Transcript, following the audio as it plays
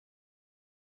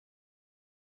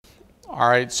All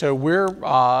right, so we're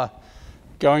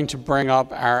going to bring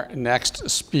up our next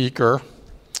speaker.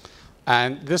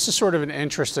 And this is sort of an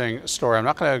interesting story. I'm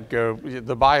not going to go,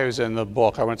 the bio's in the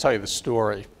book. I want to tell you the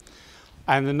story.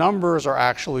 And the numbers are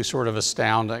actually sort of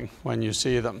astounding when you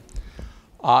see them.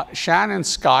 Shannon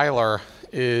Schuyler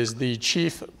is the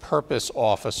Chief Purpose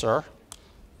Officer.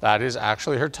 That is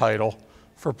actually her title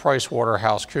for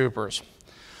PricewaterhouseCoopers.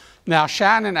 Now,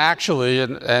 Shannon actually,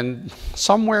 and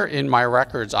somewhere in my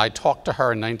records, I talked to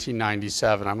her in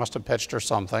 1997. I must have pitched her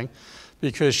something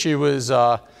because she was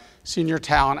Senior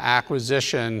Talent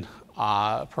Acquisition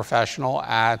Professional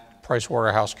at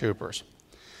PricewaterhouseCoopers.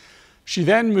 She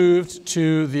then moved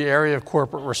to the area of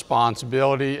corporate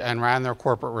responsibility and ran their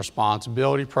corporate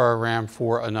responsibility program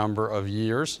for a number of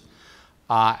years.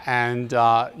 Took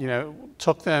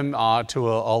them to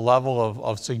a level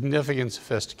of significant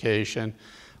sophistication.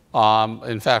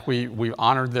 In fact, we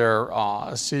honored their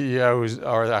CEO,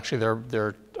 or actually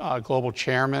their global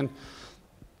chairman,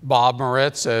 Bob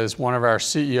Moritz, as one of our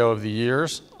CEO of the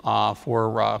Years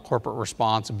for corporate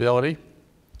responsibility.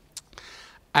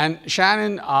 And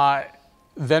Shannon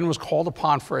then was called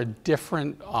upon for a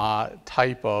different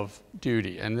type of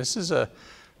duty. And this is a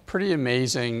pretty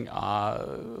amazing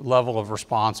level of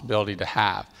responsibility to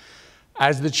have.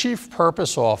 As the Chief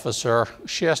Purpose Officer,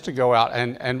 she has to go out,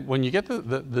 and when you get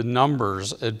the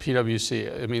numbers at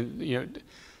PwC, I mean,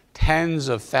 tens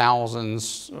of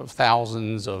thousands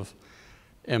of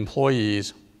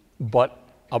employees, but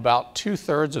about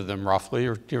 2/3 of them, roughly,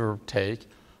 or give or take,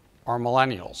 are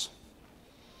millennials.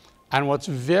 And what's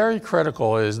very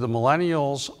critical is the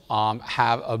millennials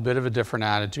have a bit of a different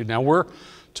attitude. Now,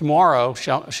 tomorrow,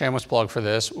 shameless plug for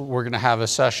this, we're going to have a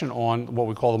session on what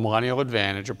we call the Millennial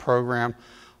Advantage, a program,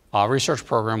 research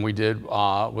program we did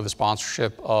with the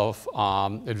sponsorship of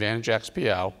Advantage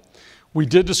XPO. We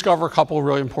did discover a couple of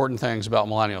really important things about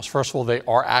millennials. First of all, they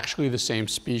are actually the same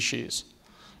species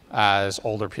as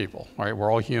older people, right?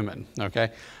 We're all human,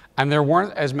 okay? And there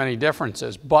weren't as many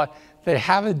differences, but they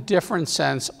have a different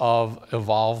sense of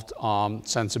evolved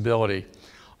sensibility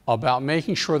about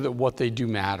making sure that what they do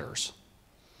matters.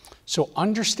 So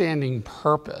understanding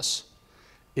purpose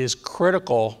is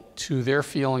critical to their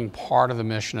feeling part of the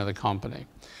mission of the company.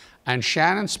 And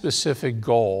Shannon's specific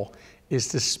goal is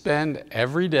to spend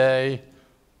every day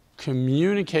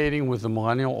communicating with the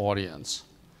millennial audience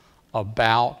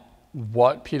about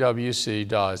what PwC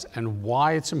does and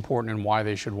why it's important and why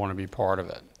they should want to be part of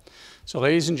it. So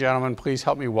ladies and gentlemen, please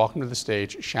help me welcome to the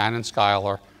stage Shannon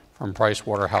Schuyler from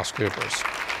PricewaterhouseCoopers.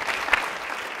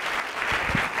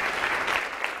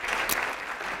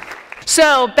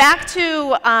 So back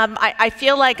to, I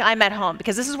feel like I'm at home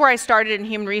because this is where I started in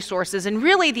human resources, and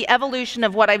really the evolution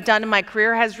of what I've done in my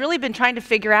career has really been trying to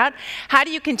figure out how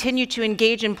do you continue to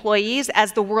engage employees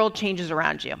as the world changes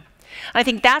around you. I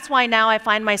think that's why now I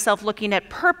find myself looking at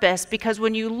purpose, because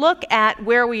when you look at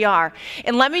where we are,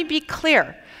 and let me be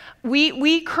clear,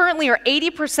 we currently are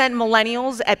 80%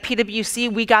 millennials at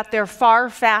PwC. We got there far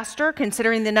faster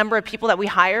considering the number of people that we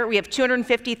hire. We have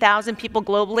 250,000 people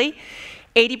globally.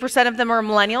 80% of them are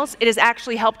millennials. It has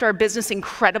actually helped our business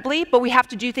incredibly, but we have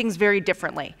to do things very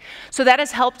differently. So that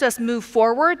has helped us move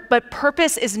forward, but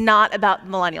purpose is not about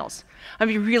millennials. I'll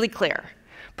be really clear.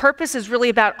 Purpose is really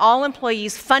about all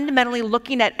employees fundamentally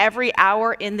looking at every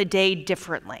hour in the day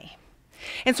differently.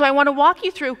 And so I want to walk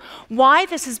you through why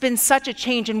this has been such a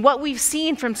change and what we've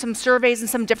seen from some surveys and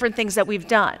some different things that we've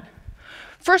done.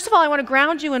 First of all, I want to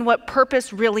ground you in what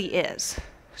purpose really is.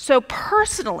 So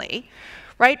personally,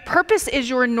 right, purpose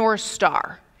is your North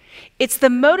Star. It's the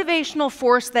motivational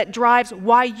force that drives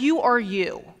why you are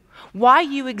you, why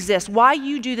you exist, why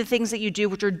you do the things that you do,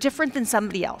 which are different than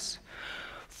somebody else.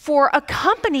 For a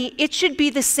company, it should be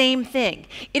the same thing.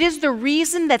 It is the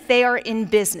reason that they are in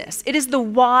business. It is the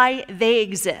why they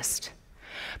exist.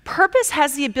 Purpose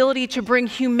has the ability to bring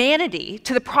humanity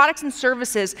to the products and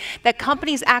services that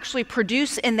companies actually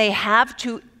produce and they have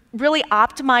to really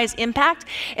optimize impact.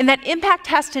 And that impact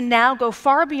has to now go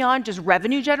far beyond just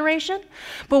revenue generation.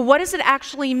 But what does it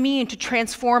actually mean to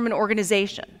transform an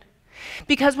organization?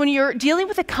 Because when you're dealing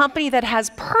with a company that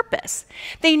has purpose,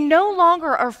 they no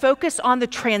longer are focused on the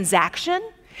transaction.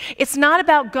 It's not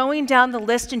about going down the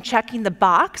list and checking the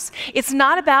box. It's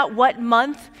not about what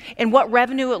month and what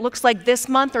revenue it looks like this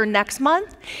month or next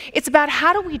month. It's about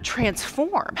how do we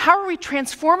transform? How are we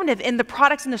transformative in the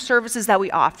products and the services that we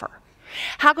offer?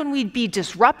 How can we be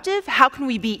disruptive? How can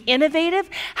we be innovative?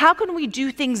 How can we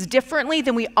do things differently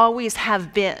than we always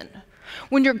have been?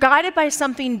 When you're guided by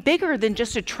something bigger than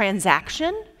just a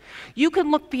transaction, you can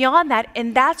look beyond that,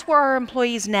 and that's where our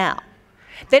employees now.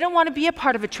 They don't want to be a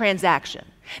part of a transaction.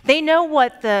 They know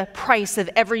what the price of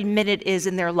every minute is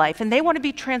in their life, and they want to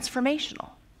be transformational.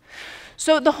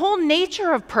 So the whole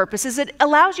nature of purpose is it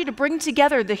allows you to bring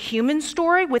together the human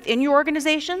story within your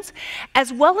organizations,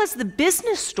 as well as the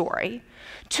business story,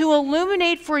 to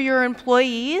illuminate for your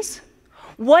employees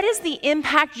what is the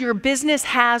impact your business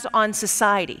has on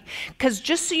society. Because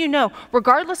just so you know,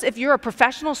 regardless if you're a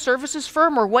professional services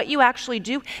firm or what you actually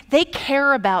do, they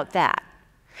care about that.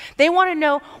 They want to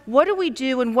know, what do we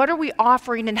do and what are we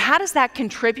offering and how does that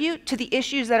contribute to the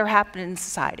issues that are happening in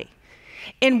society?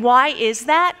 And why is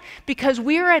that? Because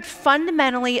we are at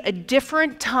fundamentally a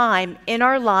different time in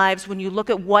our lives when you look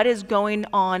at what is going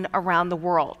on around the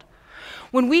world.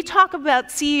 When we talk about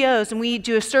CEOs, and we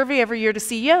do a survey every year to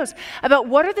CEOs, about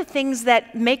what are the things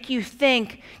that make you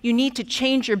think you need to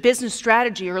change your business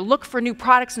strategy or look for new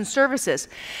products and services,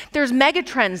 there's mega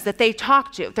trends that they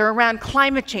talk to. They're around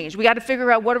climate change. We got to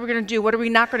figure out what are we going to do, what are we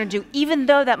not going to do. Even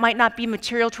though that might not be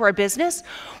material to our business,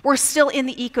 we're still in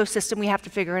the ecosystem. We have to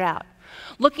figure it out.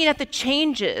 Looking at the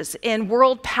changes in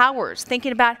world powers,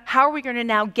 thinking about how are we going to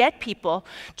now get people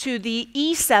to the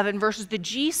E7 versus the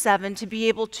G7 to be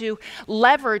able to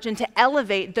leverage and to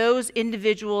elevate those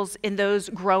individuals in those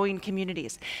growing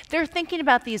communities. They're thinking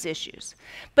about these issues.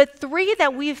 But three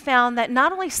that we've found that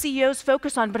not only CEOs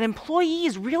focus on, but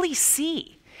employees really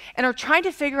see and are trying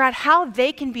to figure out how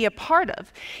they can be a part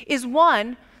of is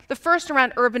one, the first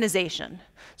around urbanization.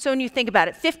 So when you think about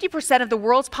it, 50% of the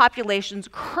world's population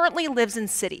currently lives in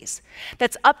cities.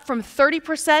 That's up from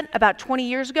 30% about 20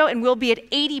 years ago, and we'll be at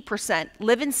 80%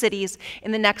 live in cities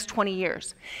in the next 20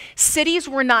 years. Cities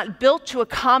were not built to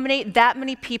accommodate that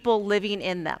many people living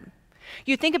in them.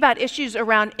 You think about issues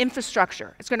around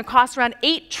infrastructure. It's going to cost around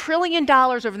 $8 trillion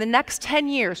over the next 10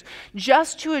 years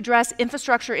just to address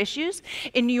infrastructure issues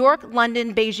in New York,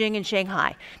 London, Beijing, and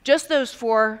Shanghai. Just those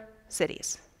 4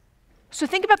 cities. So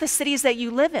think about the cities that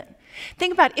you live in.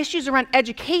 Think about issues around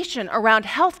education, around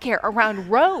healthcare, around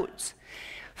roads.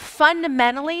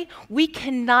 Fundamentally, we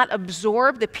cannot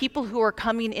absorb the people who are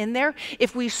coming in there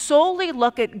if we solely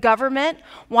look at government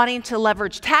wanting to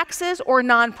leverage taxes or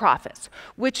nonprofits,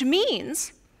 which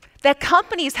means that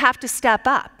companies have to step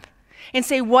up and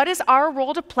say, what is our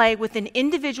role to play within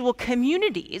individual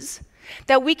communities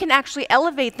that we can actually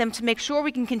elevate them to make sure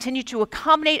we can continue to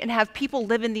accommodate and have people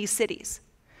live in these cities.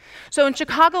 So in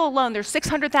Chicago alone, there's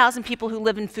 600,000 people who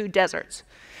live in food deserts.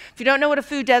 If you don't know what a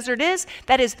food desert is,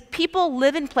 that is people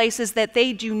live in places that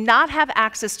they do not have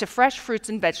access to fresh fruits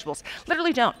and vegetables.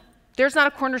 Literally don't. There's not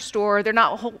a corner store. They're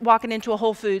not walking into a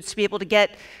Whole Foods to be able to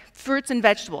get fruits and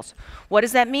vegetables. What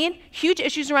does that mean? Huge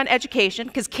issues around education,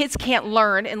 because kids can't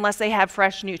learn unless they have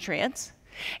fresh nutrients.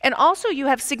 And also you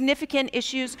have significant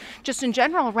issues just in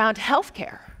general around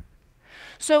healthcare.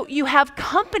 So you have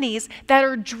companies that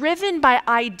are driven by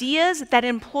ideas that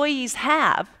employees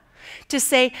have to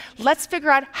say, let's figure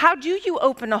out, how do you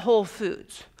open a Whole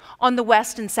Foods on the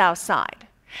west and south side?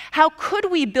 How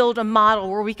could we build a model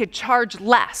where we could charge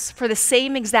less for the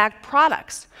same exact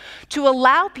products to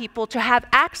allow people to have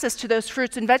access to those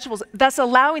fruits and vegetables, thus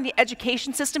allowing the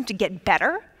education system to get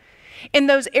better in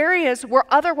those areas where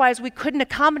otherwise we couldn't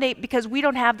accommodate because we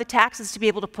don't have the taxes to be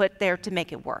able to put there to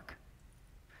make it work?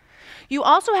 You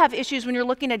also have issues when you're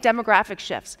looking at demographic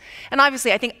shifts. And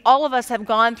obviously, I think all of us have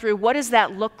gone through what does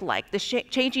that look like, the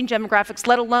changing demographics,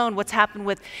 let alone what's happened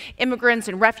with immigrants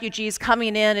and refugees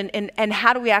coming in, and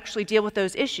how do we actually deal with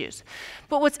those issues.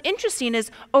 But what's interesting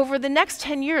is over the next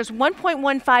 10 years,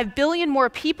 1.15 billion more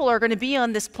people are going to be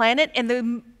on this planet, and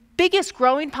the biggest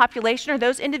growing population are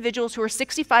those individuals who are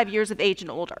 65 years of age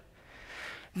and older.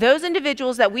 Those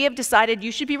individuals that we have decided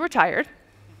you should be retired,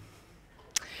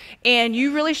 and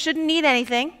you really shouldn't need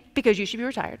anything because you should be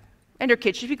retired, and your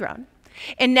kids should be grown.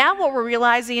 And now what we're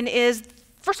realizing is,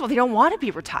 first of all, they don't want to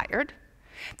be retired.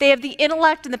 They have the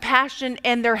intellect and the passion,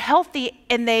 and they're healthy,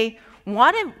 and they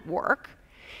want to work.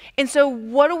 And so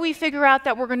what do we figure out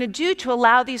that we're going to do to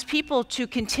allow these people to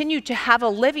continue to have a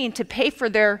living, to pay for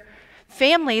their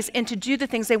families, and to do the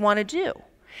things they want to do?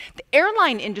 The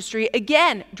airline industry,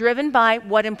 again, driven by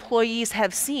what employees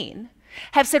have seen,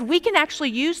 have said we can actually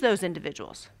use those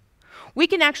individuals. We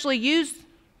can actually use,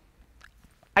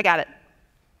 I got it,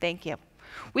 thank you.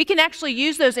 We can actually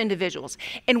use those individuals,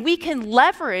 and we can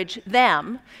leverage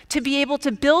them to be able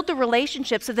to build the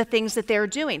relationships of the things that they're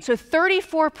doing. So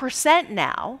 34%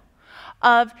 now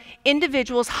of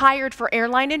individuals hired for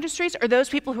airline industries are those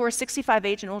people who are 65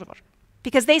 age and older,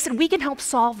 because they said we can help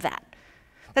solve that.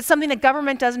 That's something that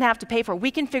government doesn't have to pay for.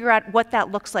 We can figure out what that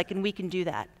looks like, and we can do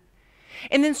that.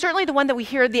 And then certainly the one that we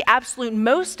hear the absolute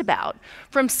most about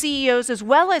from CEOs as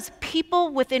well as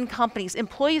people within companies,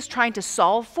 employees trying to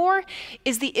solve for,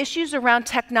 is the issues around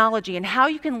technology and how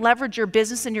you can leverage your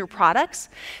business and your products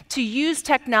to use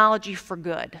technology for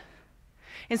good.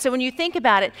 And so when you think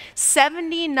about it,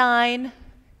 79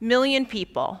 million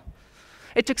people,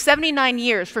 it took 79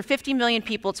 years for 50 million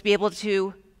people to be able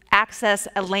to access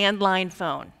a landline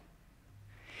phone.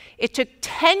 It took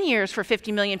 10 years for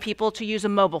 50 million people to use a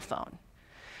mobile phone.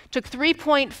 It took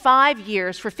 3.5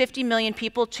 years for 50 million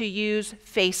people to use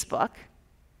Facebook.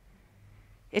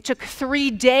 It took 3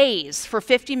 days for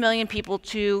 50 million people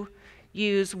to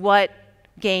use what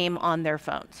game on their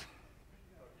phones?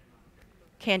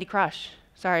 Candy Crush.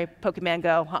 Sorry, Pokemon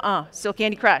Go. Still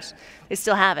Candy Crush. They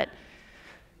still have it.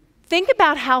 Think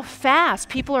about how fast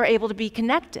people are able to be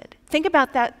connected. Think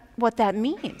about that, what that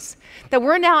means. That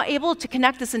we're now able to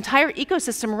connect this entire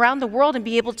ecosystem around the world and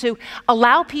be able to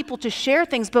allow people to share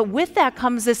things, but with that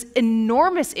comes this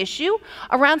enormous issue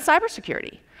around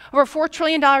cybersecurity. Over $4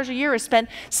 trillion a year is spent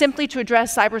simply to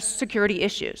address cybersecurity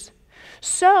issues.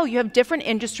 So you have different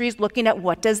industries looking at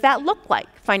what does that look like.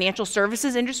 Financial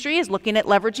services industry is looking at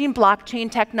leveraging blockchain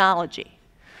technology.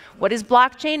 What is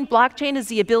blockchain? Blockchain is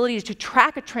the ability to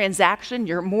track a transaction,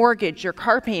 your mortgage, your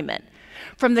car payment,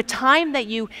 from the time that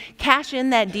you cash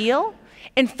in that deal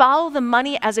and follow the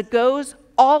money as it goes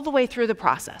all the way through the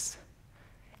process.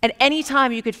 At any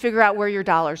time, you could figure out where your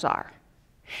dollars are.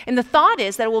 And the thought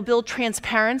is that it will build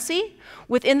transparency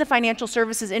within the financial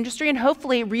services industry and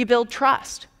hopefully rebuild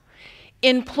trust.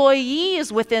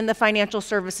 Employees within the financial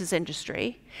services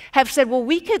industry have said, well,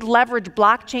 we could leverage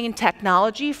blockchain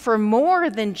technology for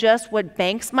more than just what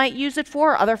banks might use it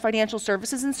for, or other financial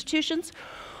services institutions.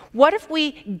 What if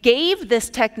we gave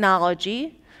this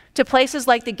technology to places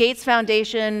like the Gates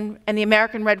Foundation and the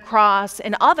American Red Cross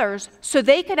and others so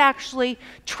they could actually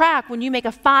track when you make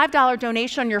a $5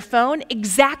 donation on your phone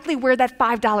exactly where that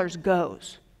 $5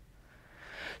 goes?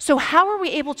 So how are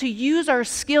we able to use our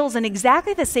skills in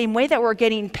exactly the same way that we're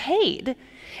getting paid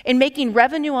and making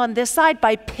revenue on this side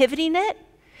by pivoting it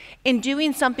and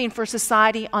doing something for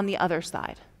society on the other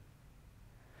side?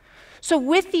 So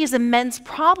with these immense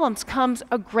problems comes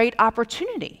a great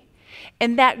opportunity.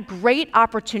 And that great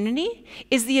opportunity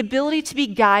is the ability to be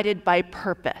guided by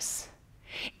purpose.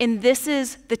 And this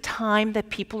is the time that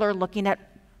people are looking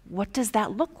at, what does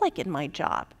that look like in my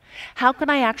job? How can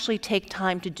I actually take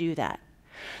time to do that?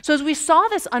 So as we saw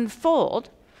this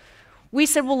unfold, we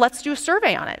said, well, let's do a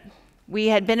survey on it. We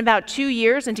had been about 2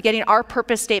 years into getting our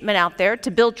purpose statement out there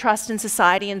to build trust in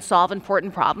society and solve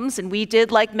important problems, and we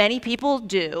did like many people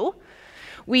do.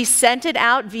 We sent it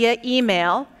out via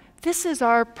email. This is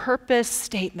our purpose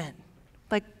statement.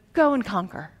 Like, go and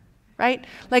conquer, right?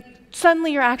 Like,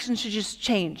 suddenly your actions should just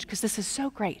change because this is so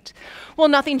great. Well,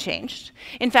 nothing changed.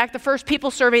 In fact, the first people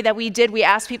survey that we did, we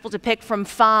asked people to pick from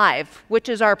 5, which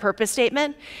is our purpose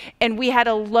statement, and we had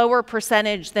a lower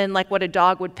percentage than like what a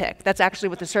dog would pick. That's actually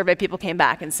what the survey people came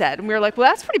back and said. And we were like, well,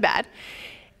 that's pretty bad.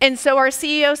 And so our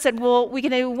CEO said, well, we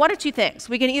can do one of two things.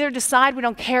 We can either decide we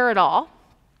don't care at all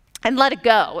and let it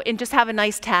go and just have a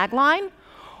nice tagline,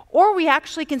 or we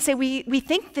actually can say we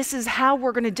think this is how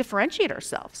we're going to differentiate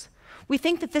ourselves. We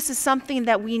think that this is something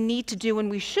that we need to do and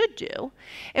we should do.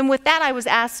 And with that, I was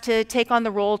asked to take on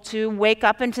the role to wake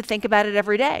up and to think about it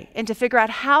every day and to figure out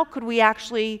how could we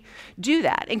actually do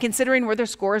that. And considering where the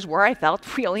scores were, I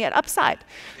felt we only had upside.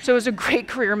 So it was a great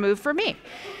career move for me.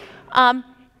 And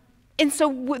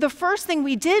so the first thing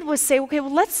we did was say, okay,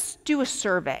 well, let's do a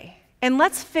survey and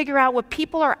let's figure out what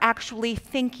people are actually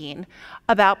thinking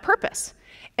about purpose.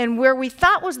 And where we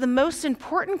thought was the most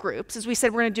important groups is we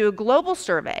said we're going to do a global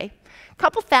survey, a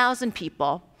couple thousand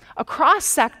people across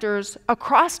sectors,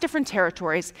 across different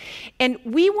territories, and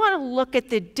we want to look at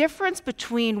the difference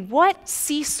between what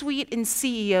C-suite and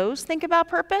CEOs think about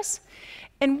purpose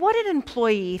and what an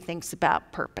employee thinks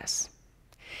about purpose,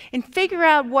 and figure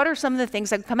out what are some of the things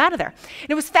that come out of there. And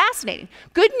it was fascinating.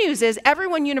 Good news is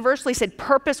everyone universally said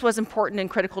purpose was important and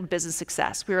critical to business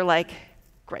success. We were like,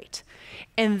 great.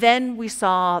 And then we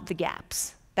saw the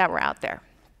gaps that were out there.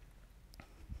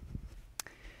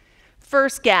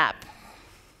 First gap.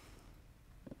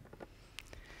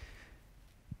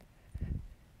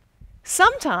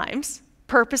 Sometimes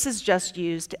purpose is just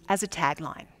used as a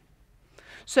tagline.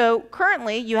 So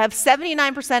currently, you have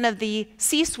 79% of the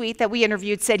C-suite that we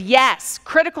interviewed said, yes,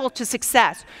 critical to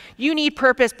success. You need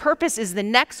purpose. Purpose is the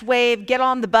next wave. Get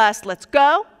on the bus. Let's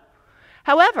go.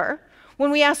 However,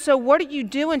 when we asked, so what are you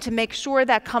doing to make sure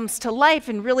that comes to life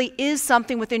and really is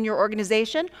something within your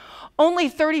organization, only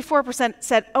 34%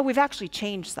 said, oh, we've actually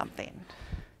changed something.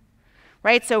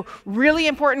 Right? So really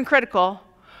important, critical,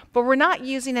 but we're not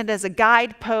using it as a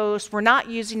guidepost. We're not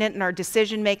using it in our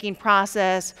decision-making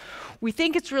process. We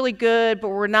think it's really good, but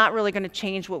we're not really going to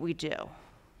change what we do.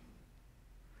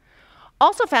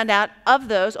 Also found out of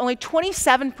those, only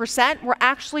 27% were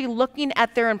actually looking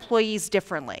at their employees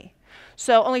differently.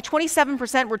 So only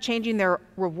 27% were changing their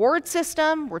reward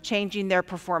system, we're changing their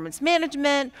performance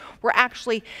management, we're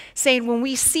actually saying when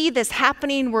we see this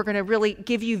happening, we're going to really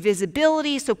give you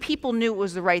visibility so people knew it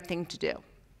was the right thing to do.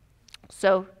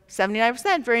 So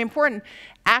 79%, very important,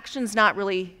 action's not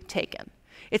really taken.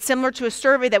 It's similar to a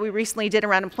survey that we recently did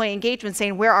around employee engagement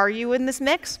saying, where are you in this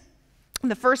mix? And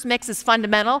the first mix is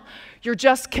fundamental. You're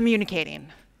just communicating,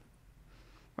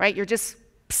 right? You're just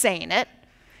saying it.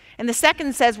 And the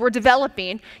second says we're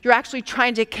developing. You're actually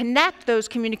trying to connect those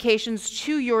communications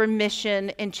to your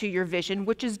mission and to your vision,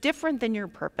 which is different than your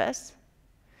purpose.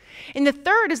 And the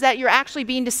third is that you're actually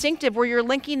being distinctive, where you're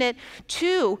linking it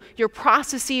to your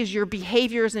processes, your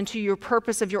behaviors, and to your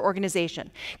purpose of your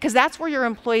organization. Because that's where your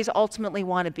employees ultimately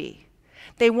want to be.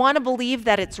 They want to believe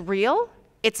that it's real,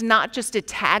 it's not just a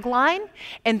tagline,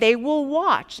 and they will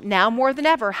watch, now more than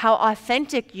ever, how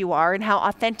authentic you are and how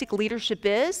authentic leadership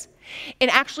is,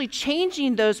 and actually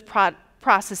changing those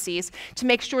processes to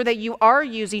make sure that you are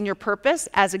using your purpose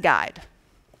as a guide.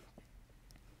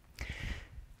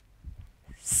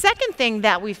 Second thing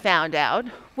that we found out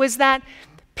was that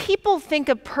people think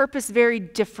of purpose very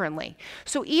differently.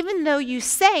 So even though you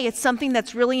say it's something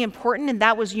that's really important and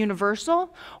that was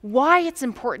universal, why it's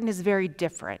important is very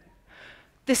different.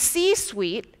 The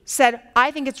C-suite said,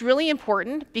 I think it's really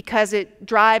important because it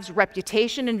drives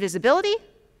reputation and visibility,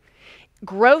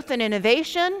 growth and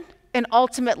innovation, and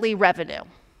ultimately revenue.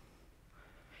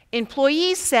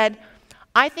 Employees said,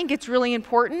 I think it's really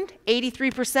important,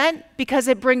 83%, because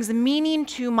it brings meaning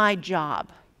to my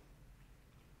job.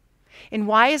 And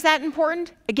why is that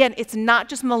important? Again, it's not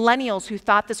just millennials who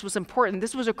thought this was important.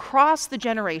 This was across the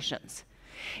generations.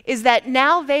 Is that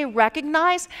now they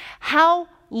recognize how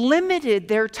limited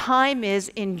their time is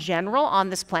in general on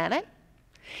this planet,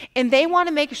 and they want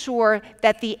to make sure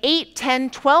that the 8, 10,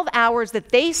 12 hours that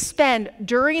they spend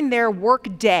during their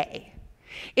work day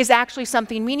is actually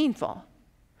something meaningful.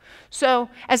 So,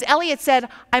 as Elliot said,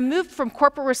 I moved from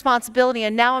corporate responsibility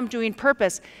and now I'm doing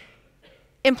purpose.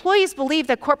 Employees believe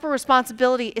that corporate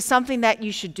responsibility is something that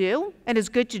you should do and is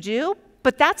good to do,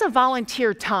 but that's a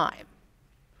volunteer time.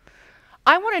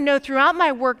 I want to know throughout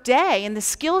my work day and the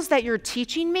skills that you're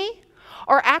teaching me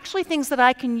are actually things that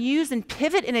I can use and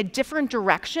pivot in a different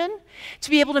direction to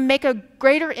be able to make a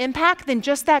greater impact than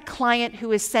just that client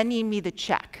who is sending me the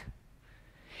check.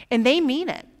 And they mean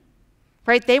it,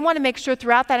 right? They want to make sure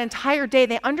throughout that entire day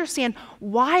they understand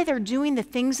why they're doing the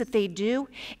things that they do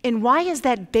and why is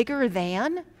that bigger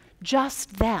than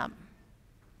just them.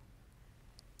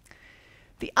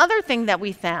 The other thing that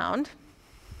we found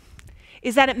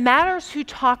is that it matters who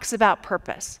talks about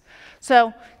purpose.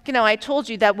 So, I told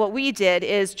you that what we did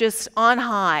is just on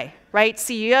high, right?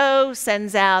 CEO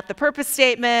sends out the purpose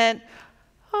statement,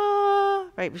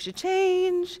 right, we should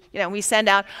change. We send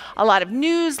out a lot of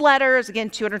newsletters,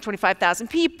 again, 225,000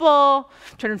 people,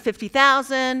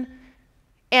 250,000.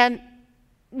 And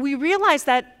we realized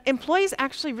that employees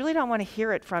actually really don't want to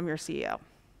hear it from your CEO.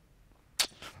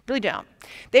 Really don't.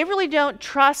 They really don't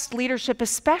trust leadership,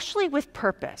 especially with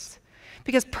purpose.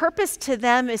 Because purpose to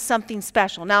them is something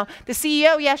special. Now, the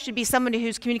CEO, yes, should be somebody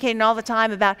who's communicating all the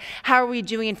time about how are we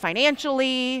doing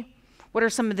financially, what are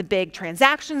some of the big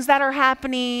transactions that are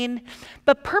happening.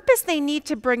 But purpose, they need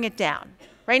to bring it down,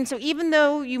 right? And so even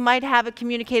though you might have it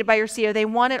communicated by your CEO, they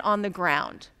want it on the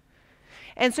ground.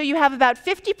 And so you have about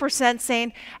 50%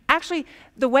 saying, actually,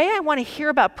 the way I want to hear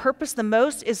about purpose the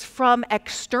most is from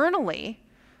externally,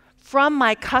 from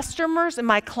my customers and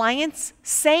my clients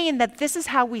saying that this is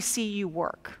how we see you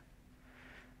work.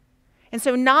 And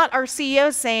so not our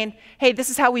CEOs saying, hey, this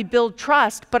is how we build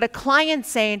trust, but a client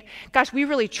saying, gosh, we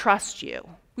really trust you.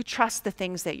 We trust the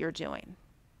things that you're doing.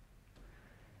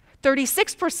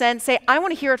 36% say, I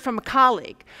want to hear it from a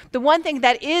colleague. The one thing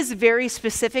that is very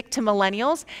specific to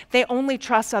millennials, they only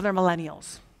trust other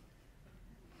millennials.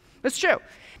 That's true,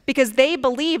 because they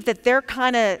believe that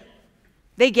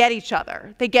they get each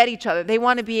other. They get each other. They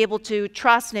want to be able to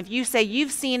trust, and if you say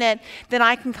you've seen it, then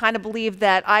I can kind of believe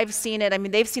that I've seen it. I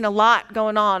mean, they've seen a lot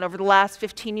going on over the last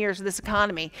 15 years of this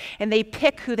economy, and they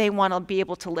pick who they want to be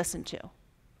able to listen to.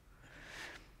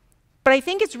 But I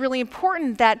think it's really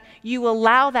important that you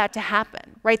allow that to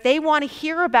happen, right? They want to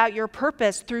hear about your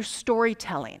purpose through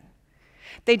storytelling.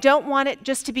 They don't want it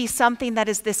just to be something that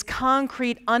is this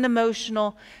concrete,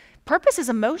 unemotional. Purpose is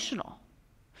emotional.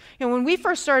 When we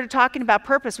first started talking about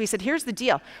purpose, we said, here's the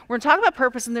deal. We're going to talk about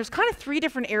purpose, and there's kind of 3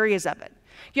 different areas of it.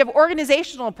 You have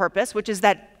organizational purpose, which is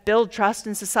that build trust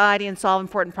in society and solve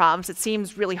important problems. It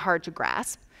seems really hard to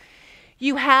grasp.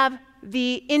 You have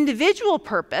the individual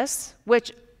purpose,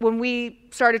 which when we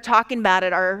started talking about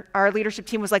it, our leadership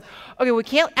team was like, okay, we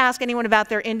can't ask anyone about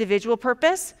their individual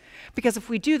purpose, because if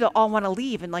we do, they'll all want to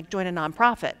leave and join a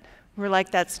nonprofit. We're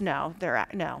like, no.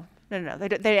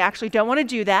 They actually don't want to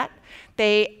do that.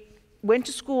 They went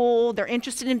to school, they're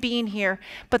interested in being here,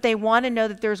 but they want to know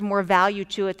that there's more value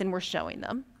to it than we're showing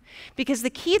them. Because the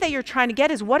key that you're trying to get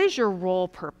is, what is your role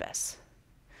purpose?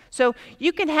 So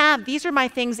you can have, these are my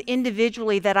things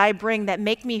individually that I bring that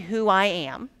make me who I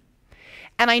am.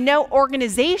 And I know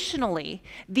organizationally,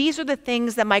 these are the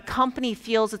things that my company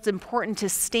feels it's important to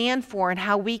stand for, and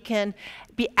how we can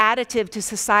be additive to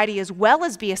society as well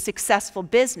as be a successful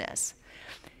business.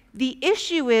 The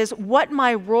issue is what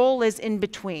my role is in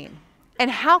between. And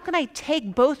how can I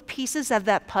take both pieces of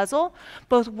that puzzle,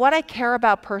 both what I care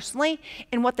about personally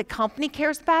and what the company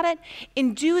cares about it,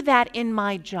 and do that in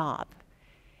my job?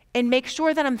 And make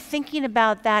sure that I'm thinking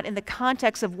about that in the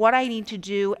context of what I need to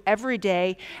do every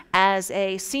day as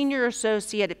a senior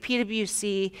associate at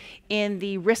PwC in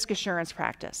the risk assurance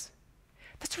practice.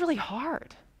 That's really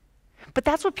hard. But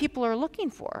that's what people are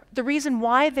looking for. The reason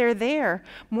why they're there,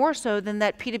 more so than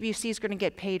that PwC is going to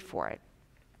get paid for it.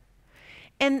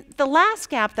 And the last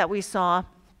gap that we saw,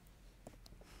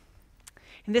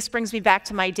 and this brings me back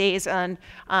to my days on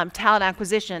talent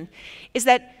acquisition, is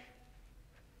that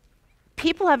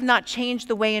people have not changed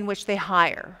the way in which they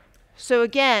hire. So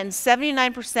again,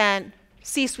 79%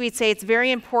 C-suite say it's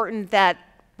very important that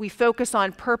we focus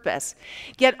on purpose,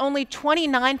 yet only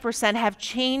 29% have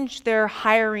changed their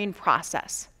hiring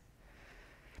process.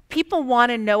 People want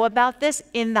to know about this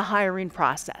in the hiring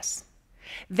process.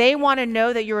 They want to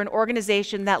know that you're an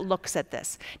organization that looks at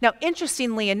this. Now,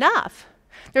 interestingly enough,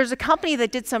 there's a company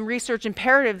that did some research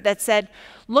imperative that said,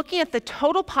 looking at the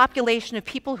total population of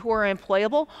people who are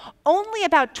employable, only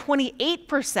about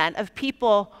 28% of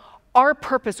people are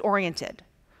purpose-oriented.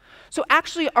 So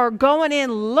actually are going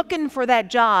in looking for that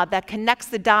job that connects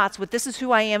the dots with, this is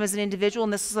who I am as an individual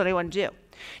and this is what I want to do.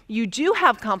 You do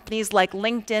have companies like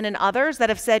LinkedIn and others that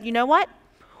have said, you know what?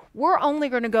 We're only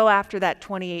going to go after that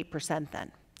 28%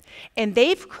 then. And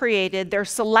they've created their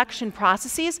selection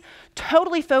processes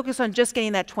totally focused on just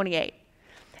getting that 28.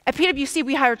 At PwC,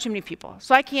 we hire too many people.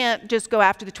 So I can't just go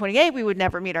after the 28. We would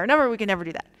never meet our number. We could never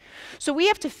do that. So we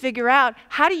have to figure out,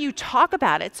 how do you talk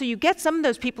about it so you get some of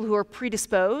those people who are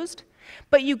predisposed,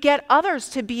 but you get others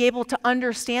to be able to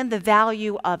understand the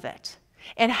value of it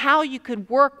and how you could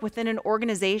work within an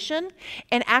organization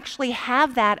and actually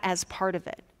have that as part of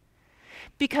it.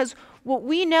 Because what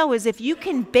we know is, if you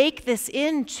can bake this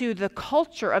into the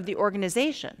culture of the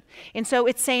organization, and so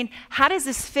it's saying, how does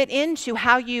this fit into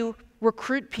how you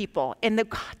recruit people and the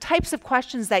types of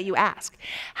questions that you ask?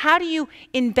 How do you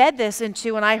embed this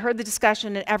into, and I heard the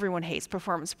discussion, and everyone hates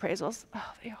performance appraisals.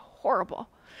 Oh, they're horrible.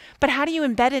 But how do you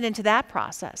embed it into that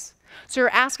process? So you're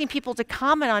asking people to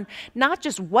comment on not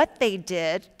just what they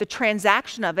did, the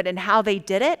transaction of it and how they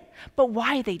did it, but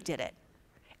why they did it.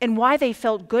 And why they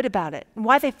felt good about it, and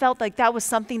why they felt like that was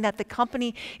something that the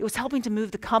company, it was helping to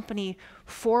move the company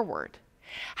forward.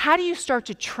 How do you start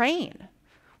to train?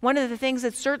 One of the things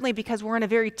that, certainly because we're in a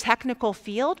very technical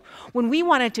field, when we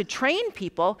wanted to train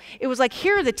people, it was like,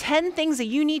 here are the 10 things that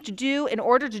you need to do in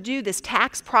order to do this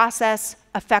tax process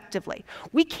effectively.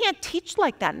 We can't teach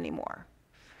like that anymore.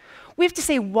 We have to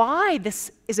say why this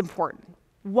is important.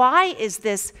 Why is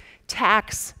this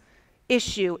tax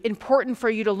issue important for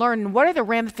you to learn, and what are the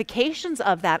ramifications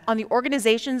of that on the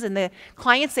organizations and the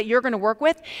clients that you're going to work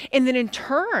with, and then in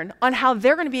turn on how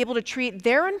they're going to be able to treat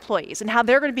their employees and how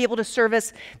they're going to be able to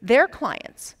service their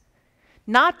clients.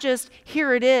 Not just,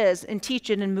 here it is, and teach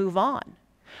it and move on.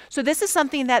 So this is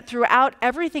something that throughout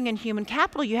everything in human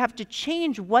capital, you have to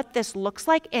change what this looks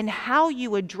like and how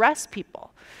you address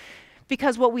people.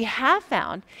 Because what we have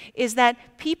found is that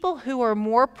people who are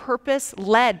more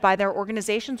purpose-led by their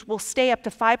organizations will stay up to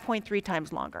 5.3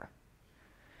 times longer.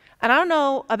 And I don't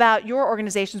know about your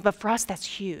organizations, but for us, that's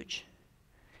huge.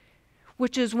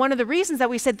 Which is one of the reasons that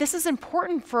we said this is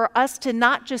important for us to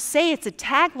not just say it's a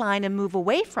tagline and move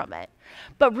away from it,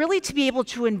 but really to be able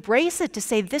to embrace it, to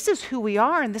say this is who we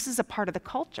are and this is a part of the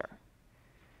culture.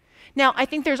 Now, I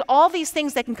think there's all these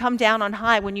things that can come down on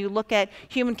high when you look at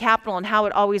human capital and how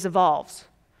it always evolves,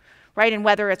 right? And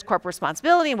whether it's corporate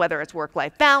responsibility, and whether it's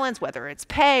work-life balance, whether it's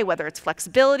pay, whether it's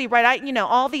flexibility, right?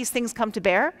 All these things come to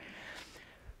bear.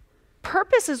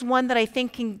 Purpose is one that I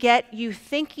think can get you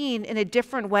thinking in a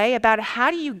different way about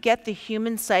how do you get the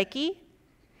human psyche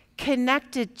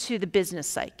connected to the business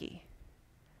psyche?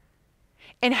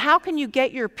 And how can you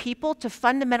get your people to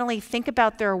fundamentally think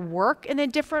about their work in a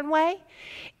different way?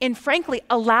 And frankly,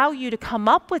 allow you to come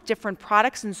up with different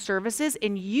products and services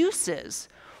and uses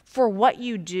for what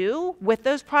you do with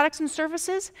those products and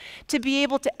services to be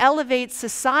able to elevate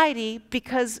society,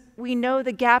 because we know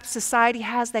the gaps society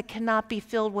has that cannot be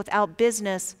filled without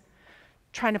business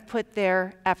trying to put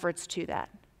their efforts to that.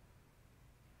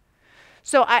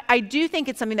 So I do think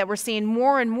it's something that we're seeing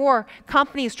more and more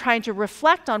companies trying to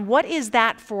reflect on what is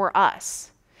that for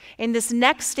us. And this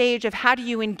next stage of how do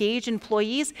you engage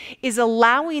employees is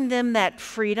allowing them that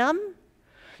freedom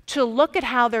to look at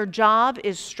how their job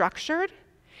is structured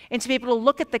and to be able to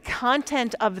look at the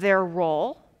content of their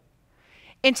role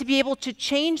and to be able to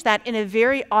change that in a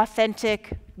very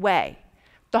authentic way.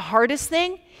 The hardest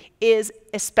thing is,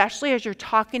 especially as you're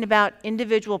talking about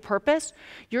individual purpose,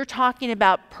 you're talking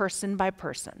about person by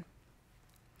person.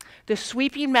 The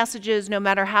sweeping messages, no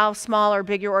matter how small or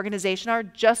big your organization are,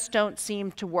 just don't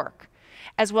seem to work.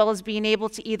 As well as being able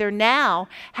to either now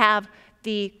have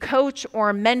the coach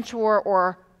or mentor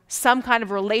or some kind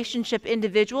of relationship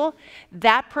individual,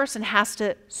 that person has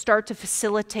to start to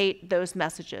facilitate those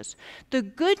messages. The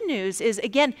good news is,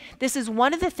 again, this is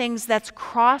one of the things that's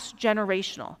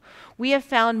cross-generational. We have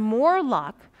found more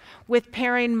luck with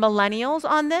pairing millennials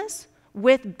on this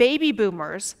with baby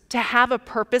boomers to have a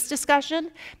purpose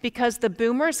discussion, because the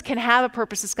boomers can have a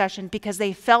purpose discussion because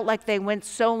they felt like they went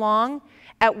so long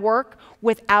at work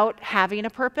without having a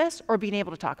purpose or being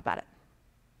able to talk about it.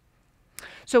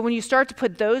 So when you start to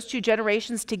put those two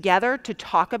generations together to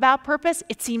talk about purpose,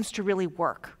 it seems to really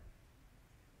work.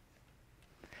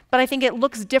 But I think it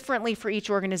looks differently for each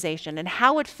organization and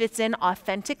how it fits in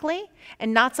authentically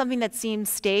and not something that seems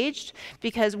staged,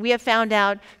 because we have found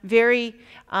out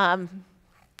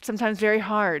sometimes very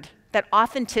hard, that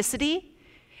authenticity,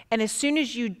 and as soon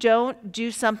as you don't do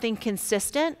something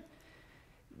consistent,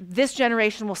 this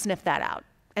generation will sniff that out.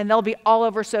 And they'll be all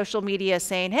over social media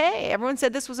saying, hey, everyone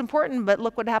said this was important, but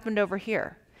look what happened over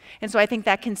here. And so I think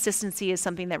that consistency is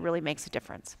something that really makes a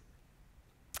difference.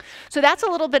 So that's a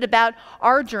little bit about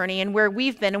our journey and where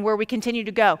we've been and where we continue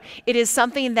to go. It is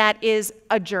something that is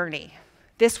a journey.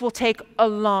 This will take a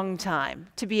long time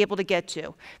to be able to get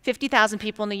to. 50,000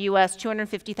 people in the US,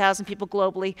 250,000 people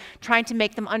globally, trying to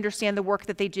make them understand the work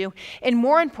that they do. And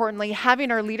more importantly,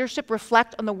 having our leadership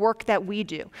reflect on the work that we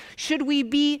do. Should we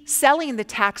be selling the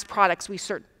tax products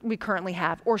we currently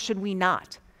have, or should we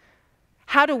not?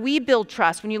 How do we build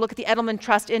trust? When you look at the Edelman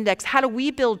Trust Index, how do we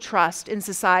build trust in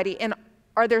society? And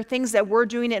are there things that we're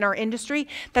doing in our industry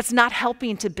that's not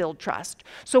helping to build trust?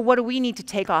 So what do we need to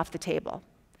take off the table?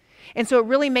 And so it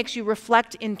really makes you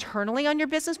reflect internally on your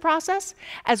business process,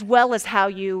 as well as how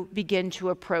you begin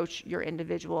to approach your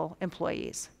individual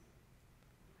employees.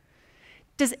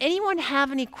 Does anyone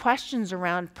have any questions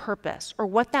around purpose or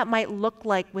what that might look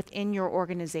like within your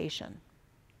organization?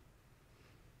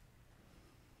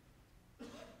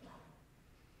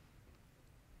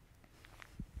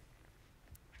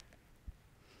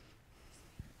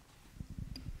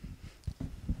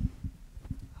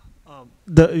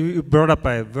 You brought up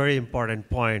a very important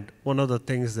point. One of the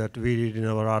things that we did in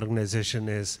our organization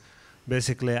is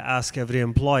basically ask every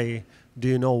employee, do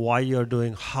you know why you're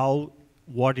doing, how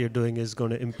what you're doing is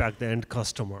going to impact the end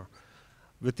customer?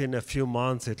 Within a few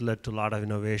months, it led to a lot of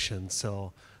innovation.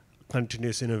 So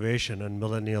continuous innovation, and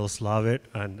millennials love it.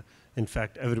 And in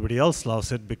fact, everybody else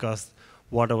loves it because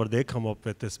whatever they come up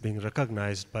with is being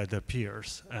recognized by their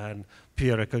peers. And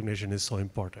peer recognition is so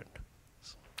important.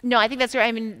 No, I think that's right.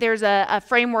 I mean, there's a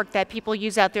framework that people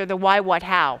use out there, the why, what,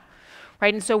 how,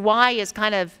 right? And so why is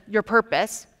kind of your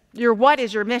purpose. Your what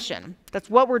is your mission. That's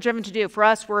what we're driven to do. For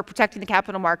us, we're protecting the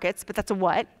capital markets, but that's a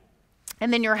what.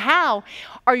 And then your how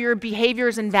are your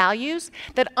behaviors and values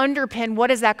that underpin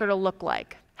what is that going to look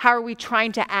like. How are we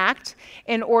trying to act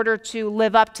in order to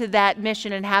live up to that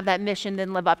mission and have that mission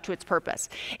then live up to its purpose?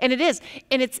 And it is.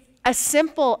 And it's a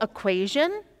simple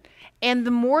equation. And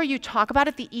the more you talk about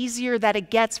it, the easier that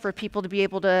it gets for people to be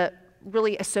able to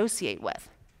really associate with.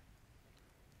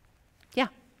 Yeah?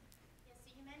 Yes,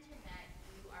 so you mentioned that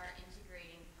you are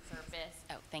integrating purpose.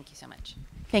 Oh, thank you so much.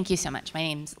 Thank you so much. My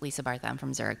name's Lisa Bartha. I'm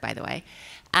from Zurich, by the way.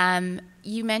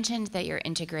 You mentioned that you're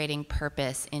integrating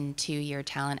purpose into your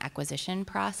talent acquisition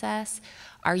process.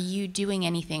 Are you doing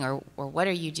anything, or what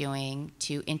are you doing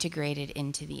to integrate it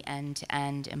into the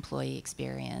end-to-end employee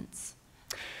experience?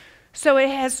 So it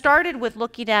has started with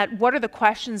looking at what are the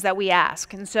questions that we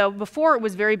ask. And so before it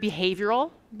was very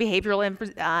behavioral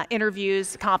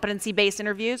interviews, competency-based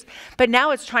interviews, but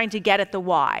now it's trying to get at the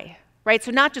why. right?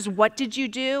 So not just what did you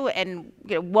do and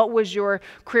what was your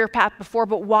career path before,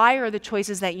 but why are the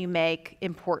choices that you make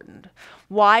important?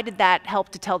 Why did that help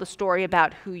to tell the story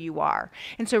about who you are?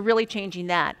 And so really changing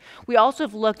that. We also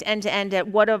have looked end to end at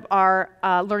what of our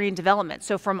learning and development.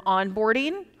 So from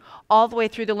onboarding all the way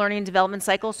through the learning and development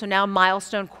cycle. So now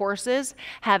milestone courses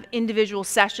have individual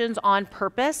sessions on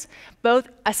purpose, both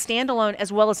a standalone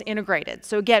as well as integrated.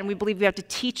 So again, we believe we have to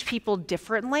teach people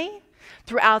differently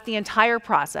throughout the entire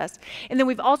process. And then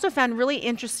we've also found really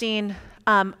interesting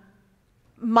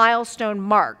milestone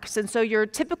marks. And so your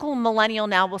typical millennial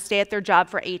now will stay at their job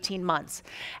for 18 months.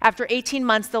 After 18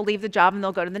 months, they'll leave the job and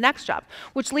they'll go to the next job,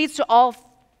 which leads to all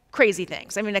crazy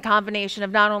things. I mean, a combination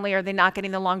of not only are they not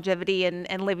getting the longevity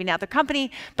and living out their company,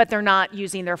 but they're not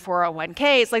using their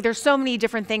 401ks. Like there's so many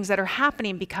different things that are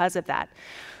happening because of that.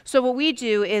 So what we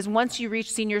do is once you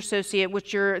reach senior associate,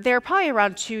 which you're there probably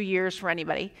around 2 years for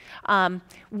anybody,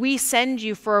 we send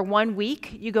you for 1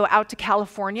 week. You go out to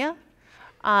California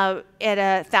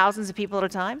at thousands of people at a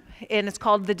time, and it's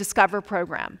called the Discover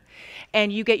Program.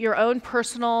 And you get your own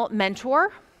personal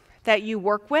mentor that you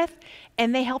work with,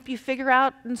 and they help you figure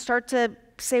out and start to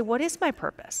say, what is my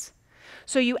purpose?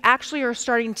 So you actually are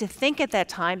starting to think at that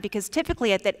time, because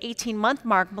typically at that 18-month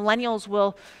mark, millennials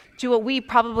will do what we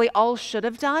probably all should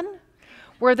have done,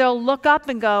 where they'll look up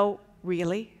and go,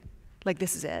 really? Like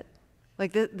this is it?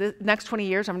 Like the next 20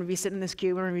 years I'm gonna be sitting in this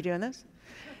cube and I'm gonna be doing this?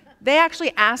 They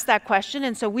actually ask that question,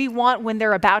 and so we want, when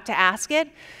they're about to ask it,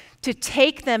 to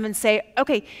take them and say,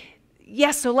 okay,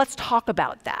 yes, so let's talk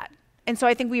about that. And so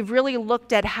I think we've really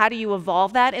looked at how do you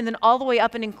evolve that, and then all the way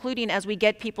up and including as we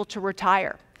get people to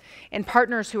retire and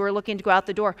partners who are looking to go out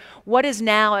the door. What is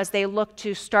now as they look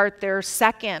to start their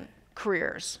second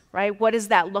careers, right? What does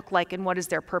that look like and what is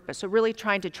their purpose? So really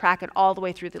trying to track it all the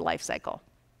way through the life cycle.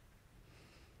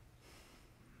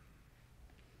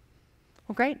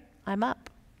 Well, great, I'm up.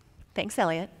 Thanks,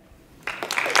 Elliot.